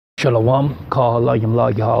Shalom, Kahala,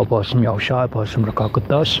 Yamla, Yahawah, Rawchaa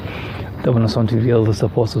Qadash. That one is unto the elders,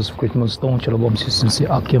 apostles of Great Millstone, Shalom, Sister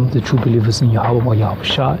Akim, the true believers in Yahawah,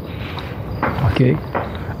 Yahawashi. Okay,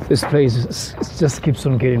 this place just keeps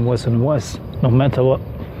on getting worse and worse, no matter what.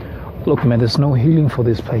 Look, man, there's no healing for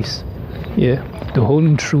this place. Yeah, the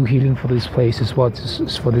only true healing for this place is what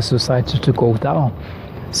is for this society to go down.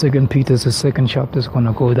 2 Peter, the second chapter, is going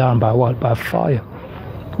to go down by what? By fire.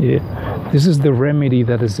 Yeah, this is the remedy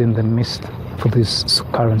that is in the midst for this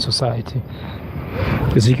current society.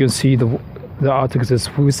 As you can see, the article says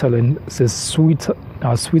Switzerland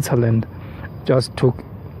just took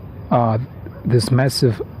this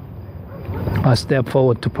massive step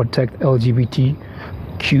forward to protect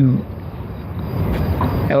LGBTQ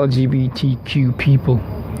people.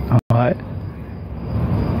 All right.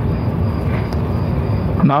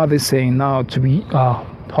 Now they're saying now to be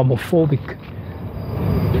homophobic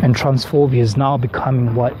and transphobia is now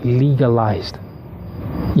becoming what? Legalized.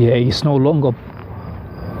 Yeah, it's no longer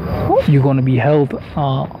you're going to be held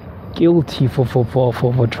guilty for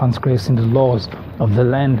transgressing the laws of the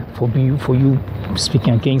land for you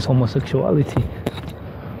speaking against homosexuality.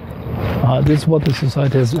 This is what the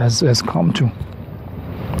society has come to.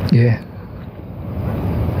 Yeah.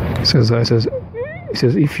 It says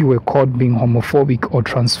if you were caught being homophobic or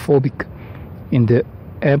transphobic in the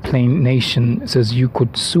airplane nation, it says you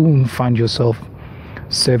could soon find yourself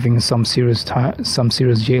serving some serious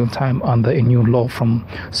jail time under a new law from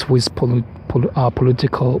Swiss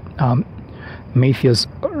political Matthias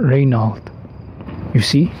Reinhardt. You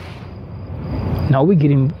see, now we're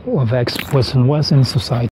getting vexed worse and worse in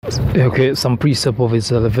society. Okay, some precept of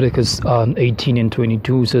it, Leviticus 18 and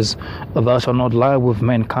 22 says, "Thou shalt not lie with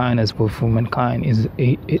mankind as with womankind.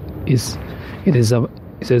 It is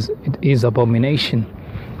abomination."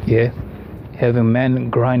 Yeah, having men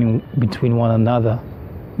grinding between one another,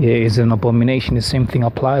 yeah, is an abomination. The same thing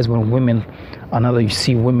applies when you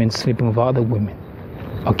see women sleeping with other women.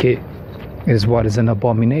 Okay, it is what is an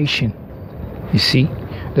abomination. You see,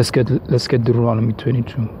 let's get Deuteronomy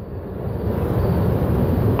 22.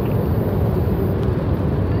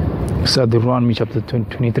 So Deuteronomy chapter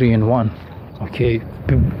 23 and 1. Okay,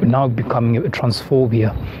 now becoming a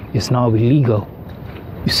transphobia is now illegal.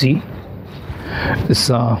 You see, this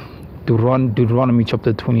Deuteronomy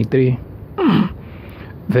chapter 23,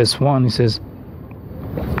 verse 1. It says,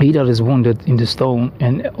 "He that is wounded in the stone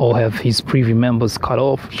or have his privy members cut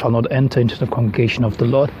off shall not enter into the congregation of the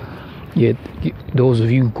Lord." Yet those of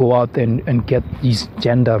you who go out and get these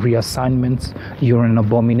gender reassignments, you're an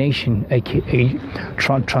abomination, aka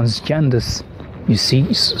transgenders. You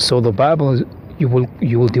see, so the Bible you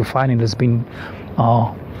will define it as being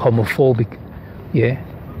homophobic. Yeah,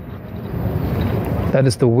 that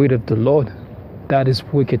is the word of the Lord. That is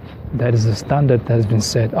wicked. That is the standard that has been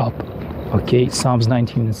set up. Okay, Psalms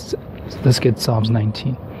 19. Let's get Psalms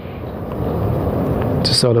 19.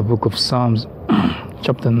 To start the book of Psalms,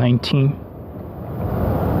 chapter 19.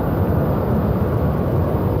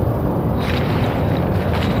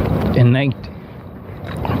 And 8.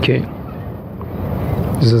 Okay.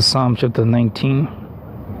 This is Psalm chapter 19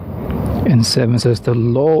 and 7 says, "The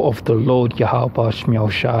law of the Lord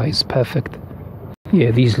Yahawah is perfect."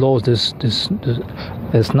 Yeah, these laws, there's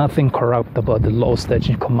nothing corrupt about the laws,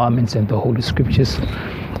 statutes, commandments, and the Holy Scriptures.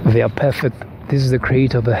 They are perfect. This is the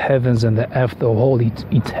creator of the heavens and the earth, the whole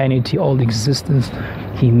eternity, all existence.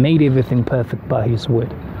 He made everything perfect by his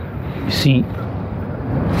word. You see,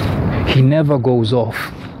 he never goes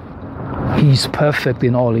off. He's perfect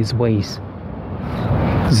in all his ways.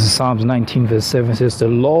 This is Psalms 19 verse 7 says, "The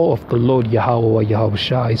law of the Lord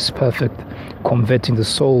Yahawashi is perfect, converting the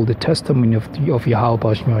soul. The testimony of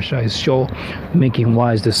Yahawah is sure, making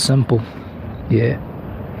wise the simple." Yeah,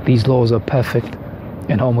 these laws are perfect.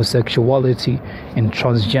 And homosexuality and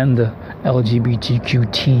transgender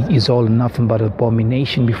LGBTQT is all nothing but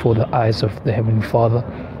abomination before the eyes of the Heavenly Father.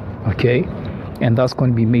 Okay, and that's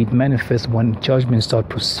going to be made manifest when judgment starts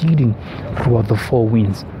proceeding throughout the four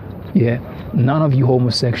winds. Yeah, none of you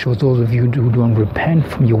homosexuals, those of you who don't repent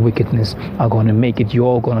from your wickedness, are going to make it. You're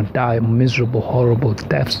all going to die miserable, horrible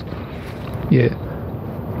deaths. Yeah,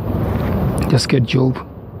 just get Job.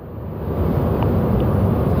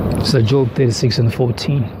 So Job 36 and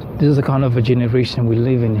 14. This is the kind of a generation we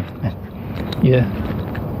live in. Yeah.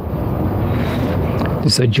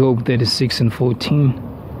 This is Job 36 and 14.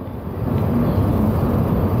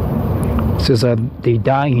 It says that they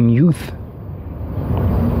die in youth,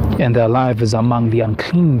 and their life is among the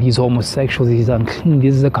unclean. These homosexuals, these unclean.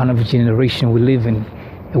 This is the kind of a generation we live in.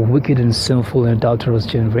 A wicked and sinful and adulterous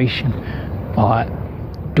generation.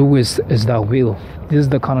 do as thou will. This is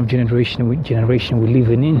the kind of generation we're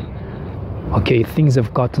living in. Okay, things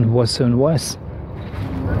have gotten worse and worse.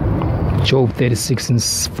 Job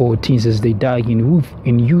 36:14 says they die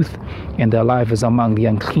in youth, and their life is among the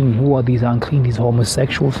unclean. Who are these unclean? These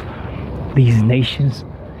homosexuals, these nations,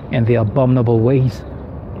 and their abominable ways,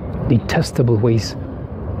 detestable ways.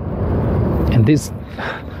 And this,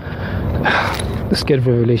 let's get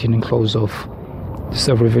Revelation and close off. This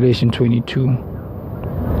is Revelation 22.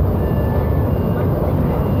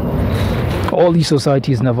 All these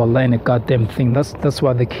societies never learn a goddamn thing. That's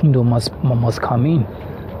why the kingdom must come in.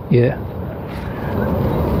 Yeah.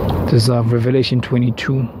 This is Revelation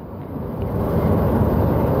 22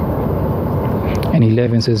 and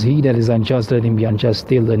 11 says, he that is unjust, let him be unjust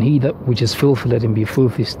still, and he that which is filthy, let him be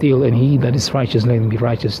filthy still, and he that is righteous, let him be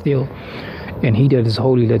righteous still, and he that is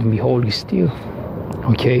holy, let him be holy still.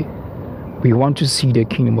 Okay, we want to see the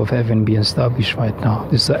kingdom of heaven be established right now.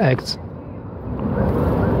 This is Acts,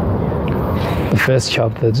 the first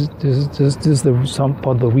chapter. This is some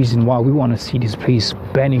part of the reason why we want to see this place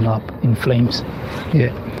burning up in flames.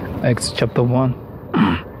 Yeah, Acts chapter 1.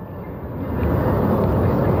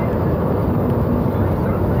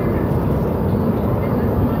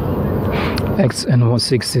 Acts and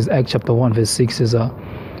 1:6 says, Acts chapter 1 verse 6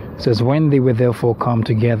 says, when they were therefore come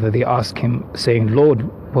together, they asked him, saying, Lord,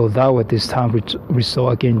 wilt thou at this time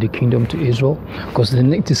restore again the kingdom to Israel? Because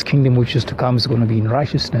this kingdom which is to come is going to be in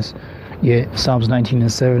righteousness. Yeah, Psalms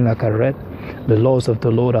 19:7, like I read, the laws of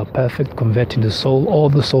the Lord are perfect, converting the soul. All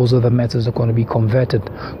the souls of the matters are going to be converted.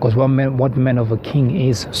 Because what man of a king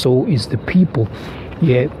is, so is the people.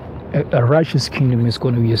 Yeah, a righteous kingdom is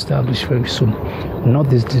going to be established very soon. Not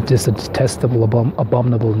this detestable,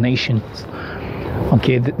 abominable nations.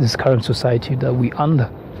 Okay, this current society that we under.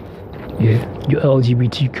 Yeah, your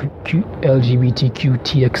LGBTQT,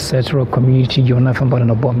 etc. community, you're nothing but an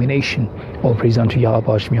abomination. All praise unto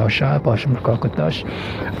Yahawah, Rawchaa Qadash.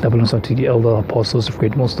 Double unto the elder apostles of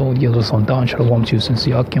great most all the elders on down. Shalom to you,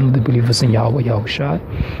 sincere the believers in Yahawah, Yahawashi,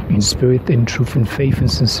 in spirit, in truth, in faith, and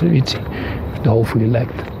sincerity. The hopefully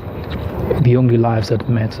elect, the only lives that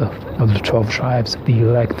matter of the 12 tribes, the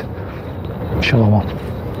elect. Shalom.